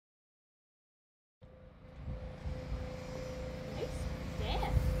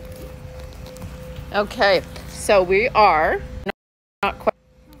Okay, so we are not quite.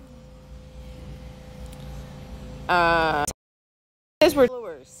 Because we're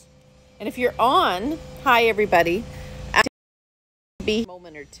followers, and if you're on, hi everybody. After be a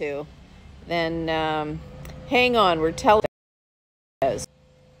moment or two, then hang on. We're telling to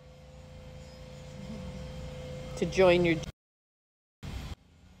join your.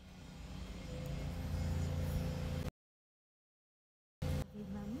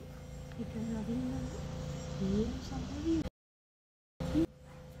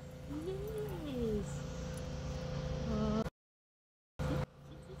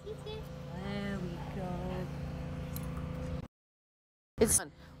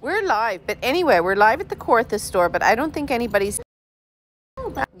 We're live, but anyway, we're live at the Kawatha store, but I don't think anybody's.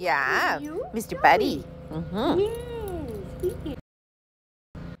 Yeah, Mr. Buddy. Yes.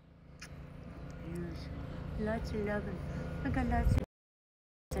 Lots of love. I got lots of.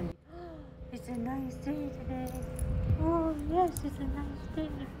 It's a nice day today. Oh yes, it's a nice day.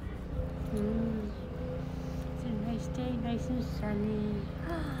 It's a nice day, nice and sunny.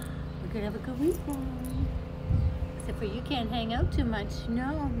 We're gonna have a good weekend. Except for you can't hang out too much.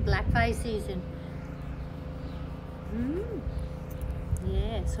 No, black pie season.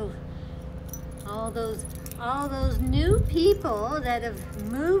 Yeah, so all those new people that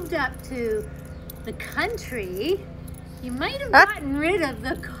have moved up to the country, you might have gotten rid of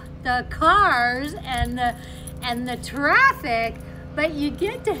the cars and the traffic, but you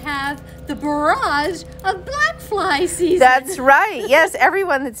get to have the barrage of black fly season. That's right. Yes,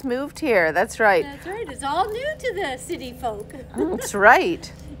 everyone that's moved here. That's right. That's right. It's all new to the city folk. That's right.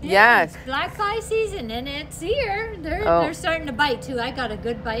 Yeah. It's black fly season, and it's here. They're starting to bite too. I got a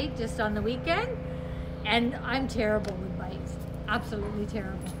good bite just on the weekend, and I'm terrible with bites. Absolutely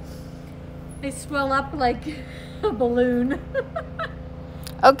terrible. They swell up like a balloon.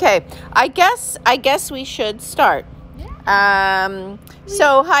 Okay, I guess we should start. Yeah.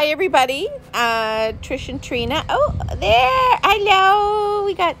 So hi everybody. Trish and Trina. Oh, there. Hello.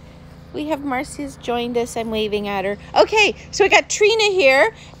 We have Marcia's joined us. I'm waving at her. Okay, so we got Trina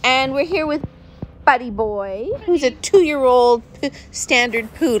here, and we're here with Buddy Boy, who's a 2-year-old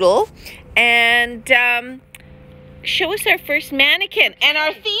standard poodle, and show us our first mannequin. And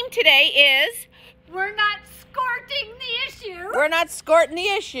our theme today is we're not scorting the issue. We're not scorting the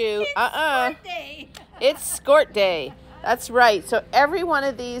issue. It's Skort Day. It's Skort Day. That's right. So every one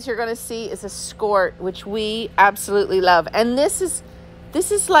of these you're going to see is a skort, which we absolutely love. And this is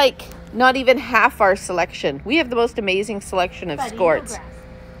like not even half our selection. We have the most amazing selection of skorts.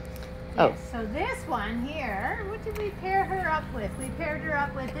 Yes, so this one here, what did we pair her up with? We paired her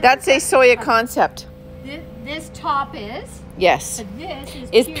up with... That's a Soya Concept. This top is... Yes. But this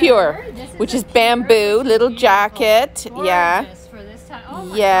is pure. Which is bamboo, little jacket. Gorgeous yeah. For this time. Oh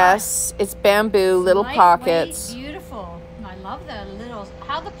my yes, God. It's bamboo, little pockets. Beautiful. I love the little...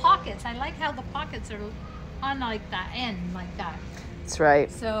 How the pockets. I like how the pockets are on like that end, like that. That's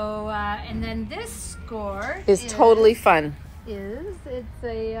right. So, and then this skort is totally fun. It's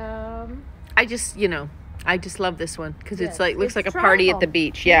a... I just love this one because yes, it's like looks like a tribal. party at the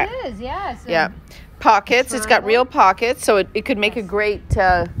beach. Yeah. It is, yes. Yeah. Pockets. It's got real pockets, so it could make a great.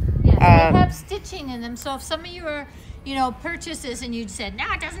 Yes, they have stitching in them. So if some of you are, purchase this and you said,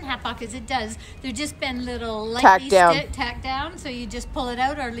 no, it doesn't have pockets. It does. They've just been little lightly tacked down. So you just pull it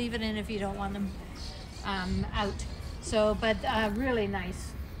out or leave it in if you don't want them out. So, but really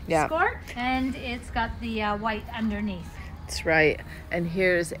nice skort, and it's got the white underneath. That's right. And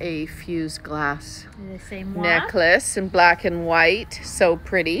here's a fused glass same necklace in black and white. So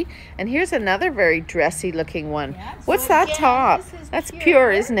pretty. And here's another very dressy looking one. Yeah, so what's that top? That's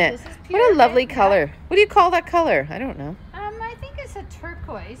pure, isn't it? What a lovely color. What do you call that color? I don't know. I think it's a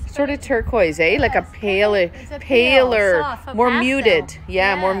turquoise. Sort of turquoise, eh? Like a paler, soft, more pastel. Muted.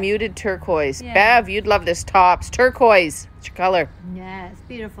 Yeah, more muted turquoise. Yeah. Bev, you'd love this top. It's turquoise. It's your color. Yeah, it's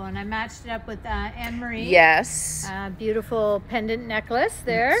beautiful. And I matched it up with Anne-Marie. Yes. Beautiful pendant necklace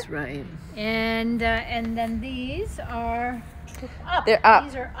there. That's right. And then these are up. They're up.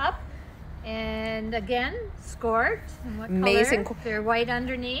 These are up. And again, skort. And what amazing. Color? They're white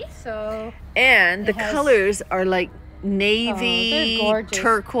underneath. So. And the colors are like navy,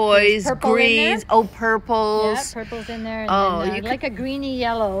 turquoise, greens. Oh, purples. Yeah, purples in there. And then, like a greeny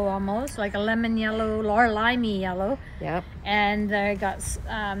yellow almost, like a lemon yellow or limey yellow. Yep. And they got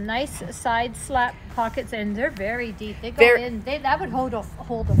nice side slap pockets, and they're very deep. They go in. That would hold a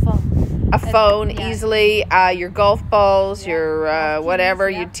phone. A phone easily. Your golf balls, your whatever,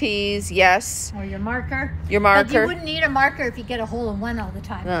 your tees. Yes. Or your marker. Your marker. But you wouldn't need a marker if you get a hole in one all the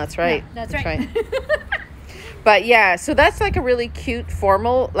time. No, that's right. Yeah, that's right. But yeah, so that's like a really cute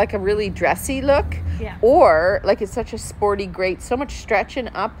formal, like a really dressy look. Yeah. Or like it's such a sporty, great, so much stretching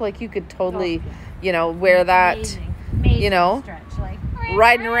up. Like you could totally, you know, wear that, Amazing you know, stretch, like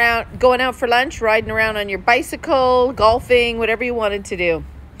riding around, going out for lunch, riding around on your bicycle, golfing, whatever you wanted to do.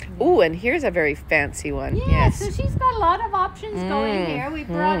 Ooh, and here's a very fancy one. Yeah, Yes. so she's got a lot of options going here. We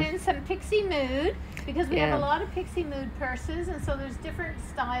brought in some Pixie Mood because we have a lot of Pixie Mood purses, and so there's different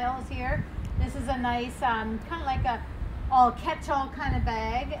styles here. This is a nice, kind of like a all catch-all kind of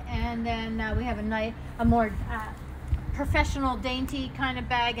bag, and then we have a more professional, dainty kind of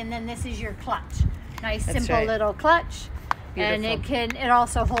bag, and then this is your clutch. Nice, simple little clutch. Beautiful. And it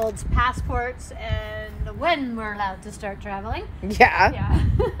also holds passports and when we're allowed to start traveling. Yeah.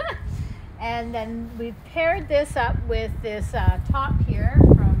 And then we paired this up with this top here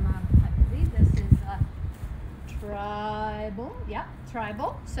from, I believe this is Tribal. Yeah,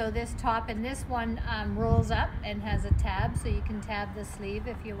 Tribal. So this top and this one rolls up and has a tab, so you can tab the sleeve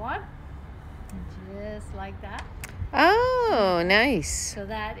if you want. Just like that. Oh, nice. So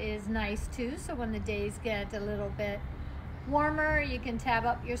that is nice too. So when the days get a little bit warmer, you can tab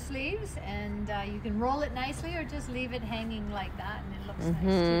up your sleeves, and you can roll it nicely or just leave it hanging like that, and it looks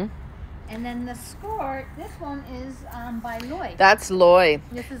nice too. And then the skirt, this one is by Loy. That's Loy.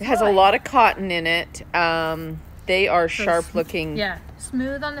 It has a lot of cotton in it. They are sharp looking. Yeah,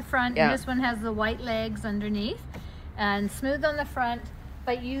 smooth on the front. Yeah. And this one has the white legs underneath, and smooth on the front,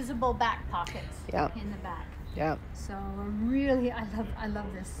 but usable back pockets in the back. Yeah. So really, I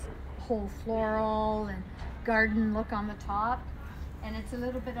love this whole floral and garden look on the top, and it's a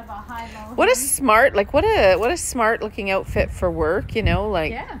little bit of a high-low. What a smart, like what a smart looking outfit for work, you know,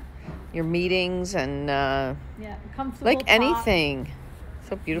 like your meetings and comfortable, like top, anything.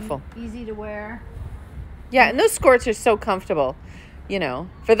 So beautiful. easy to wear. Yeah, and those skirts are so comfortable. You know,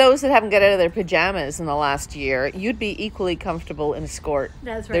 for those that haven't got out of their pajamas in the last year, you'd be equally comfortable in a skirt.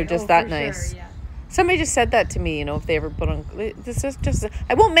 That's right. They're just that nice. Sure, yeah. Somebody just said that to me, you know, if they ever put on, this is just,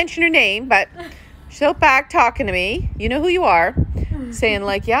 I won't mention her name, but she's out back talking to me. You know who you are. Saying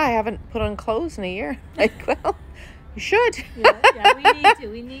like, yeah, I haven't put on clothes in a year. Like, well, you should.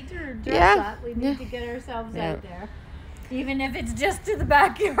 We need to dress up. We need to get ourselves out there. Even if it's just to the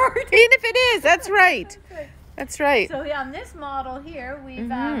backyard. Even if it is, that's right. That's right. So on this model here,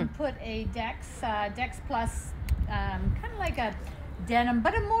 we've put a Dex Plus, kind of like a denim,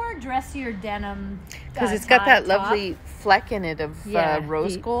 but a more dressier denim. Because it's got that lovely fleck in it of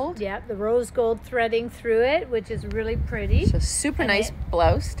rose gold. Yeah, the rose gold threading through it, which is really pretty. So super nice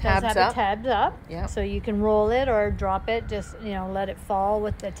blouse, tabs up. Tabs up. Yeah. So you can roll it or drop it, just, you know, let it fall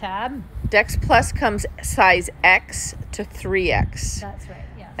with the tab. Dex Plus comes size X to 3X. That's right,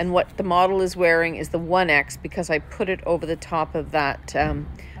 yeah. And what the model is wearing is the 1X because I put it over the top of that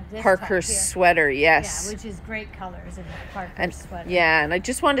Parker sweater, yes. Yeah, which is great colors in the Parker sweater. Yeah, and I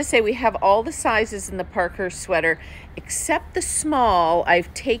just wanted to say we have all the sizes in the Parker sweater except the small.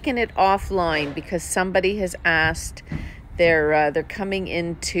 I've taken it offline because somebody has asked. They're coming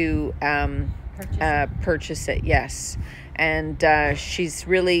in to purchase it, yes. And she's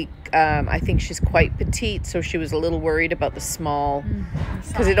really, I think she's quite petite, so she was a little worried about the small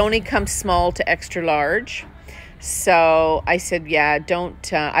because it only comes small to extra large. So I said, yeah,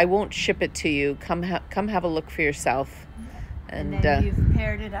 don't. I won't ship it to you. Come have a look for yourself. And then you've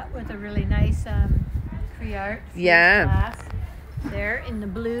paired it up with a really nice Creart glass there in the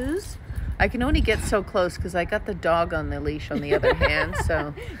blues. I can only get so close because I got the dog on the leach on the other hand,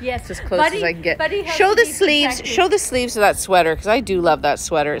 so yes, it's as close as I can get. Show the sleeves. Protected. Show the sleeves of that sweater because I do love that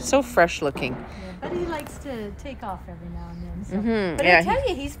sweater. It's so fresh looking. Yeah, but he likes to take off every now and then. So. But I tell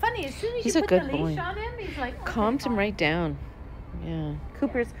you, he's funny. As soon as you put the leash on him, he's like, okay, calms him right down. Yeah,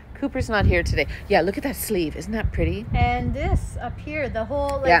 Cooper's not here today. Yeah, look at that sleeve. Isn't that pretty? And this up here, the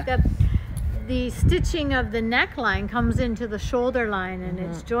whole the stitching of the neckline comes into the shoulder line and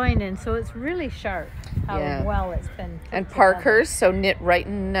it's joined in, so it's really sharp. How well it's been. And Parker's so knit right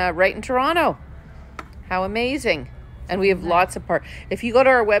in Toronto. How amazing! And we have lots of If you go to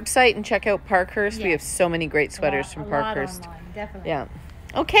our website and check out Parkhurst, we have so many great sweaters from Parkhurst. Definitely. Yeah.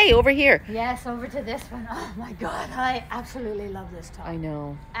 Okay, over here. Yes, over to this one. Oh my God, I absolutely love this top. I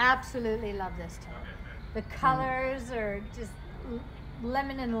know. Absolutely love this top. The colors are just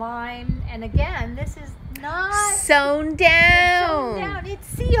lemon and lime, and again, this is not sewn down. It's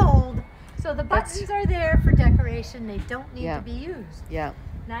sealed, so the buttons are there for decoration. They don't need to be used. Yeah.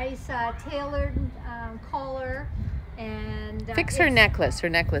 Nice tailored collar. And fix her necklace. Her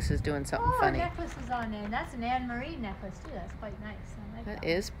necklace is doing something funny. Her necklace is on there. And that's an Anne Marie necklace too. That's quite nice. I like that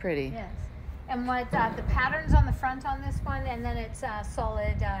is pretty. Yes. And what the pattern's on the front on this one, and then it's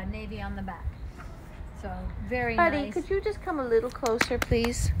solid navy on the back. So very Buddy, nice. could you just come a little closer,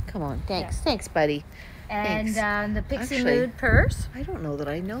 please? Come on. Thanks. Yeah. Thanks, buddy. And Thanks. the Pixie Actually, Mood purse. I don't know that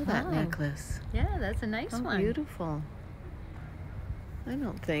I know that Oh. necklace. Yeah, that's a nice Oh, one. beautiful. I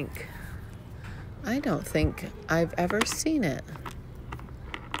don't think I've ever seen it.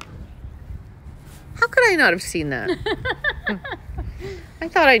 How could I not have seen that? I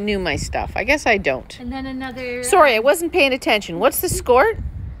thought I knew my stuff. I guess I don't. And then another. Sorry, I wasn't paying attention. What's the skort?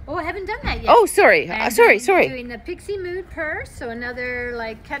 Oh, I haven't done that yet. Oh, sorry. And Sorry. Doing the Pixie Mood purse, so another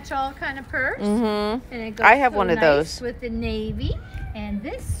like catch-all kind of purse. Mm-hmm. And it goes I have so one of nice those. with the navy. And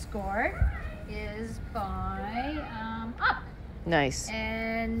this skirt is by Up. Nice.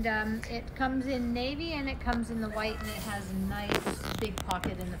 And it comes in navy and it comes in the white, and it has a nice big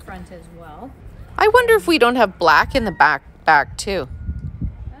pocket in the front as well. I wonder if we don't have black in the back too.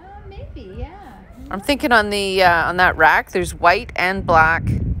 Maybe, yeah. I'm thinking on the on that rack, there's white and black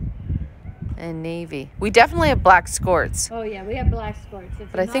and navy. We definitely have black skirts, Oh yeah, we have black skirts.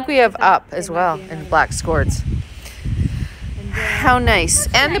 but I think we have up as well in black skirts. How nice.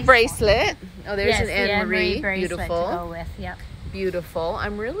 And the bracelet. Oh, there's an Anne-Marie. Beautiful. To go with. Yep. Beautiful.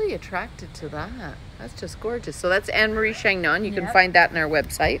 I'm really attracted to that. That's just gorgeous. So that's Anne-Marie Chagnon. You can Yep. find that on our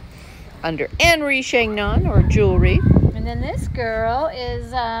website under Anne-Marie Chagnon or jewelry. And then this girl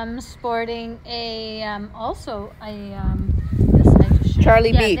is sporting a also a this I just showed.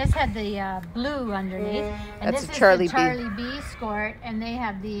 Charlie B. This had the blue underneath, and That's this a Charlie is B. the Charlie B skirt, and they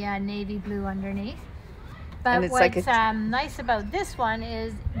have the navy blue underneath. But And it's what's like a- nice about this one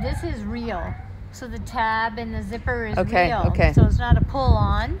is this is real. So the tab and the zipper is Okay, real. okay. So it's not a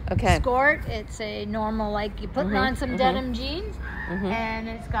pull-on Okay. skirt. It's a normal, like you put on some denim jeans, Mhm. and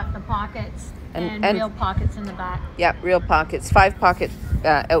it's got the pockets And- and real pockets in the back. Yep, real pockets. 5-pocket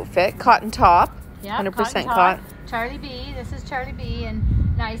outfit. Cotton top. Yeah, 100% top. cotton. Charlie B. This is Charlie B.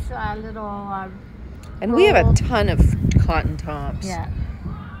 And nice little. And we have a roll. ton of cotton tops. Yeah.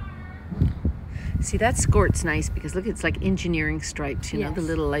 See, that skirt's nice because look, it's like engineering stripes, you know, the Yes.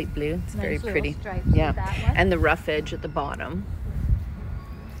 little light blue. It's Nice very little pretty. stripes with Yeah. that one. And the rough edge at the bottom.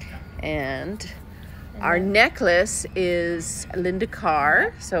 And And our then- necklace is Linda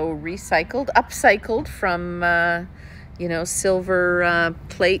Carr, so recycled, upcycled from, you know, silver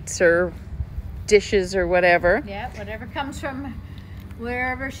plates or dishes or whatever. Yeah, whatever comes from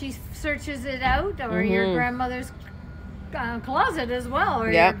wherever she searches it out, or your grandmother's closet as well,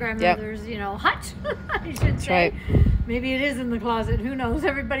 or Yeah, your grandmother's, you know, hut, I should say. right. Maybe it is in the closet. Who knows?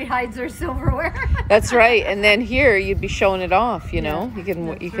 Everybody hides their silverware. That's right. And then here you'd be showing it off, you know. Yeah, You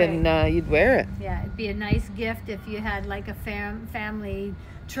that's can you'd wear it. Yeah, it'd be a nice gift if you had like a family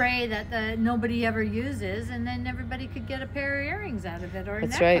tray that nobody ever uses, and then everybody could get a pair of earrings out of it, or a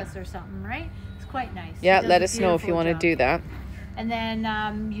That's right. necklace or something, right? It's quite nice. Yeah, It does let a us know if you beautiful want to job. do that. And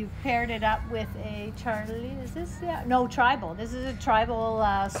then you've paired it up with a Charlie. Is this? Yeah. No, tribal. This is a tribal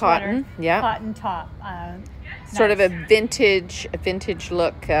sweater. Cotton, yeah. Cotton top. Sort of nice. a vintage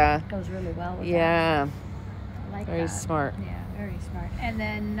look. Goes really well with that. Yeah, I like very that. smart. Yeah, very smart. And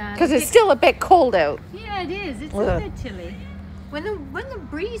then Because it's still a bit cold out. Yeah, it is. It's Ugh. a bit chilly. When the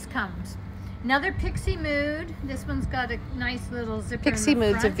breeze comes. Another Pixie Mood. This one's got a nice little zipper. Pixie in the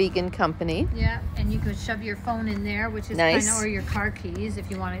Mood's a front. vegan company. Yeah, and you could shove your phone in there, which is Nice. kind of, or your car keys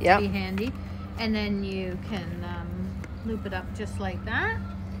if you want it Yep. to be handy. And then you can loop it up just like that.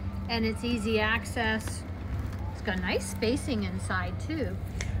 And it's easy access. It's got nice spacing inside too.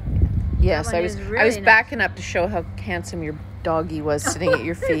 Yes, one I is was really nice. backing up to show how handsome your doggy was sitting at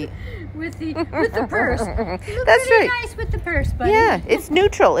your feet. with the purse. You look That's really right. nice with the purse, buddy. Yeah, it's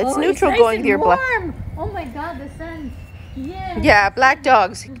neutral. It's Oh, neutral nice going and to your black. warm. Oh my God, the sun. Yeah. Yeah, black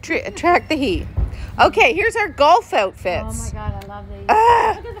dogs attract the heat. Okay, here's our golf Oh my outfits. God, I love these.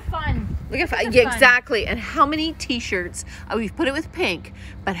 Ah. Look at the fun. Look at the yeah, fun. exactly. And how many T-shirts? We've put it with pink,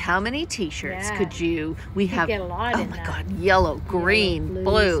 but how many T-shirts Yeah. could you? We have. get a lot oh in my that. God! Yellow, green, blues,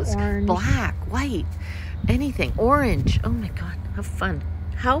 blues, orange. black, white, anything, orange. Oh my God! How fun!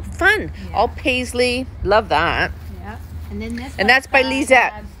 How fun! Yeah. All paisley. Love that. Yeah. And then this. And that's by one's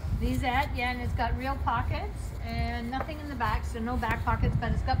Lisette. got, Lisette, yeah, and it's got real pockets and nothing in the back, so no back pockets,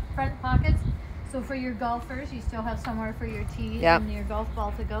 but it's got front pockets. So for your golfers, you still have somewhere for your tees Yep. and your golf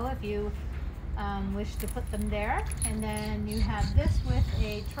ball to go if you wish to put them there. And then you have this with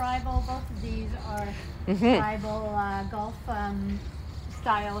a tribal. Both of these are tribal golf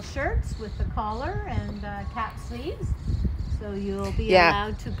style shirts with the collar and cap sleeves. So you'll be Yeah.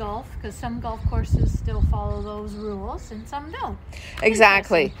 allowed to golf, because some golf courses still follow those rules and some don't.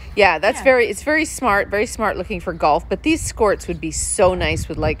 Exactly. Interesting. Yeah, that's Yeah. it's very smart looking for golf. But these skirts would be so nice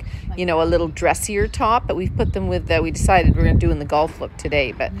with like you know, a little dressier top. But we've put them with, we decided we're going to do in the golf look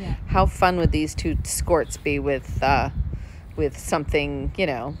today. But Yeah. how fun would these two skirts be with something, you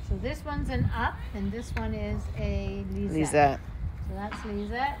know. So this one's an up, and this one is a Lisette. Lisette. So that's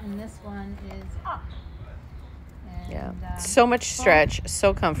Lisette, and this one is up. And, Yeah. So much stretch,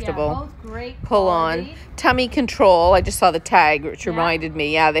 so comfortable. Yeah, both great Pull quality. on. Tummy control. I just saw the tag, which reminded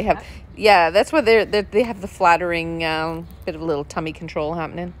me. Yeah, they have. Yeah, that's why they have the flattering bit of a little tummy control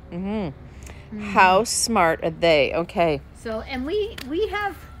happening. How smart are they? Okay. So, and we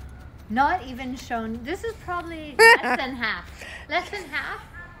have not even shown. This is probably less than half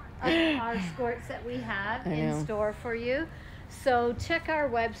of our skirts that we have in store for you. So check our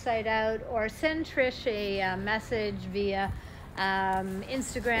website out, or send Trish a message via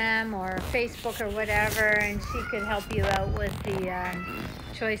Instagram or Facebook or whatever, and she could help you out with the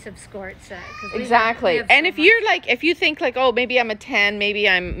choice of skirts. Exactly. And if you're like, if you think like, oh, maybe I'm a 10, maybe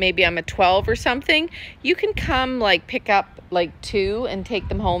I'm a 12 or something, you can come like pick up like 2 and take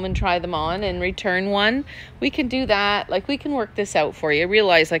them home and try them on and return 1. We can do that. Like, we can work this out for you.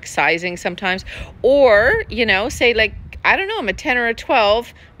 Realize like sizing sometimes, or, you know, say like, I don't know, I'm a 10 or a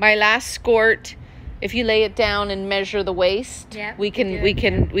 12. My last skirt, if you lay it down and measure the waist, we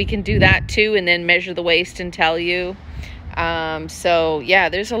can do that too, and then measure the waist and tell you. So yeah,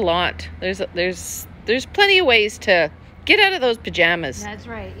 there's a lot. There's plenty of ways to get out of those pajamas. That's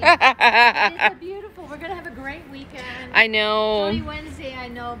right. Yeah. It's beautiful. We're gonna have a great weekend. I know. It's only Wednesday, I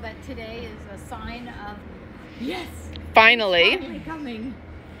know, but today is a sign of finally coming.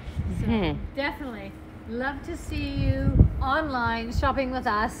 So definitely love to see you online shopping with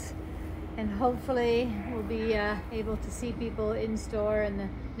us, and hopefully we'll be able to see people in store in the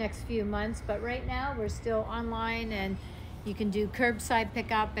next few months. But right now we're still online, and you can do curbside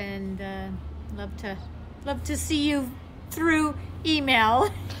pickup, and love to see you through email.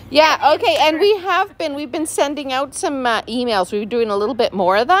 Yeah, okay, and we've been sending out some emails. We're doing a little bit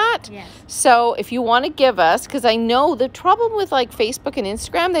more of that. Yes. So if you want to give us, because I know the trouble with like Facebook and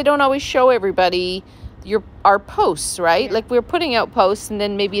Instagram, they don't always show everybody our posts, right? Yeah. Like, we're putting out posts and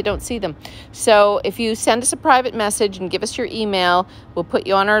then maybe you don't see them. So if you send us a private message and give us your email, we'll put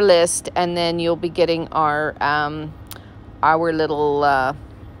you on our list, and then you'll be getting our little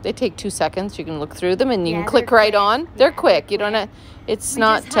they take 2 seconds. You can look through them and you can click right on. They're quick. You don't have, it's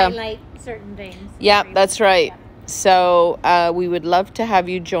not just highlight certain things. Yeah, that's right. Yeah. So we would love to have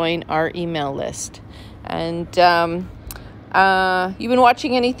you join our email list. And you've been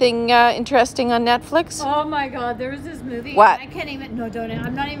watching anything interesting on Netflix? Oh my God, there was this movie. What? I can't even. No, don't.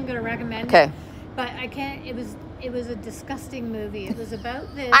 I'm not even going to recommend it. But I can't. It was a disgusting movie. It was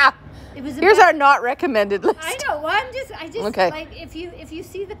about this. It was. Here's our not recommended list. I know. Well, I just okay. Like, if you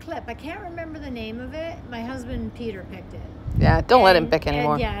see the clip, I can't remember the name of it. My husband Peter picked it. Yeah, don't let him pick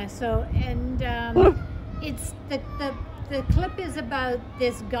anymore. Yeah. So it's the clip is about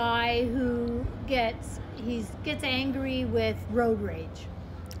this guy who gets angry with road rage.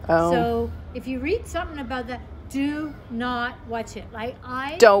 Oh. So if you read something about that, do not watch it. Like,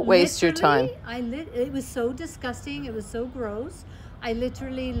 don't waste your time. It was so disgusting. It was so gross. I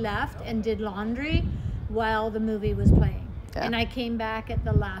literally left and did laundry while the movie was playing. Yeah. And I came back at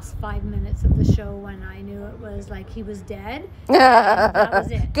the last 5 minutes of the show when I knew it was like he was dead. That was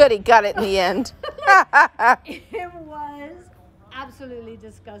it. Good, he got it in the end. It was absolutely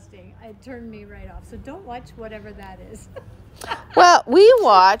disgusting. It turned me right off. So don't watch whatever that is. Well,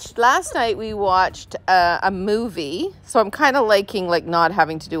 last night we watched a movie. So I'm kind of liking like not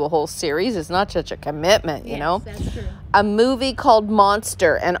having to do a whole series. It's not such a commitment, you know. That's true. A movie called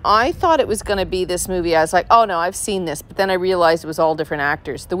Monster. And I thought it was going to be this movie. I was like, oh no, I've seen this. But then I realized it was all different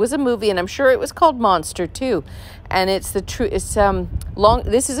actors. There was a movie, and I'm sure it was called Monster too. And it's long.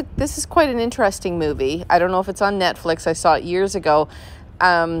 This is quite an interesting movie. I don't know if it's on Netflix. I saw it years ago.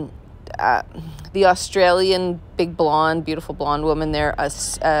 The Australian big blonde, beautiful blonde woman there.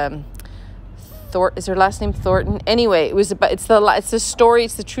 Is her last name Thornton? Anyway, it's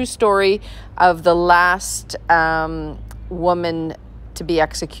the true story of the last woman to be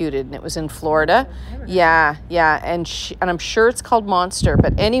executed, and it was in Florida. Yeah, and I'm sure it's called Monster.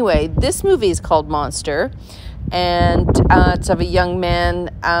 But anyway, this movie is called Monster, and it's of a young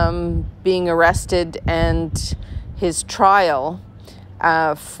man being arrested and his trial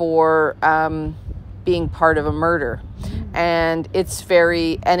for being part of a murder. And it's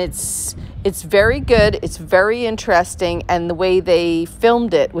very good. It's very interesting, and the way they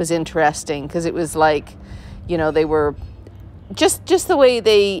filmed it was interesting, because it was like, you know, they were just the way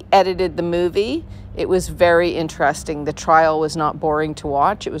they edited the movie, it was very interesting. The trial was not boring to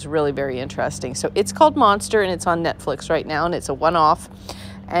watch. It was really very interesting. So it's called Monster, and it's on Netflix right now, and it's a one-off.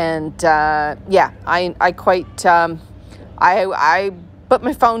 And yeah, I quite I put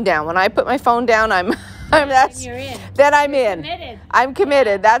my phone down. When I put my phone down, I'm You're in. then I'm You're in. committed. I'm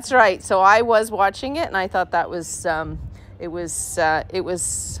committed. That's right. So I was watching it, and I thought that was it was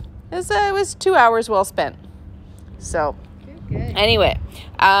 2 hours well spent. So. Good. Anyway,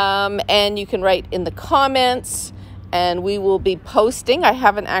 and you can write in the comments, and we will be posting. I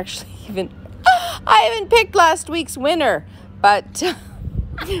haven't picked last week's winner, but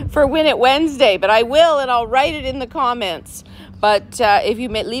for Win It Wednesday, but I will, and I'll write it in the comments. But if you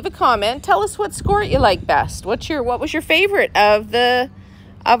leave a comment, tell us what skort you like best. What was your favorite of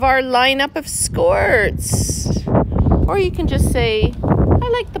our lineup of skorts? Or you can just say, I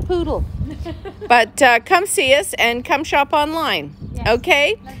like the poodle. But come see us and come shop online. Yes.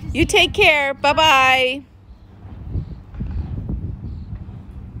 Okay? You take care. Bye-bye.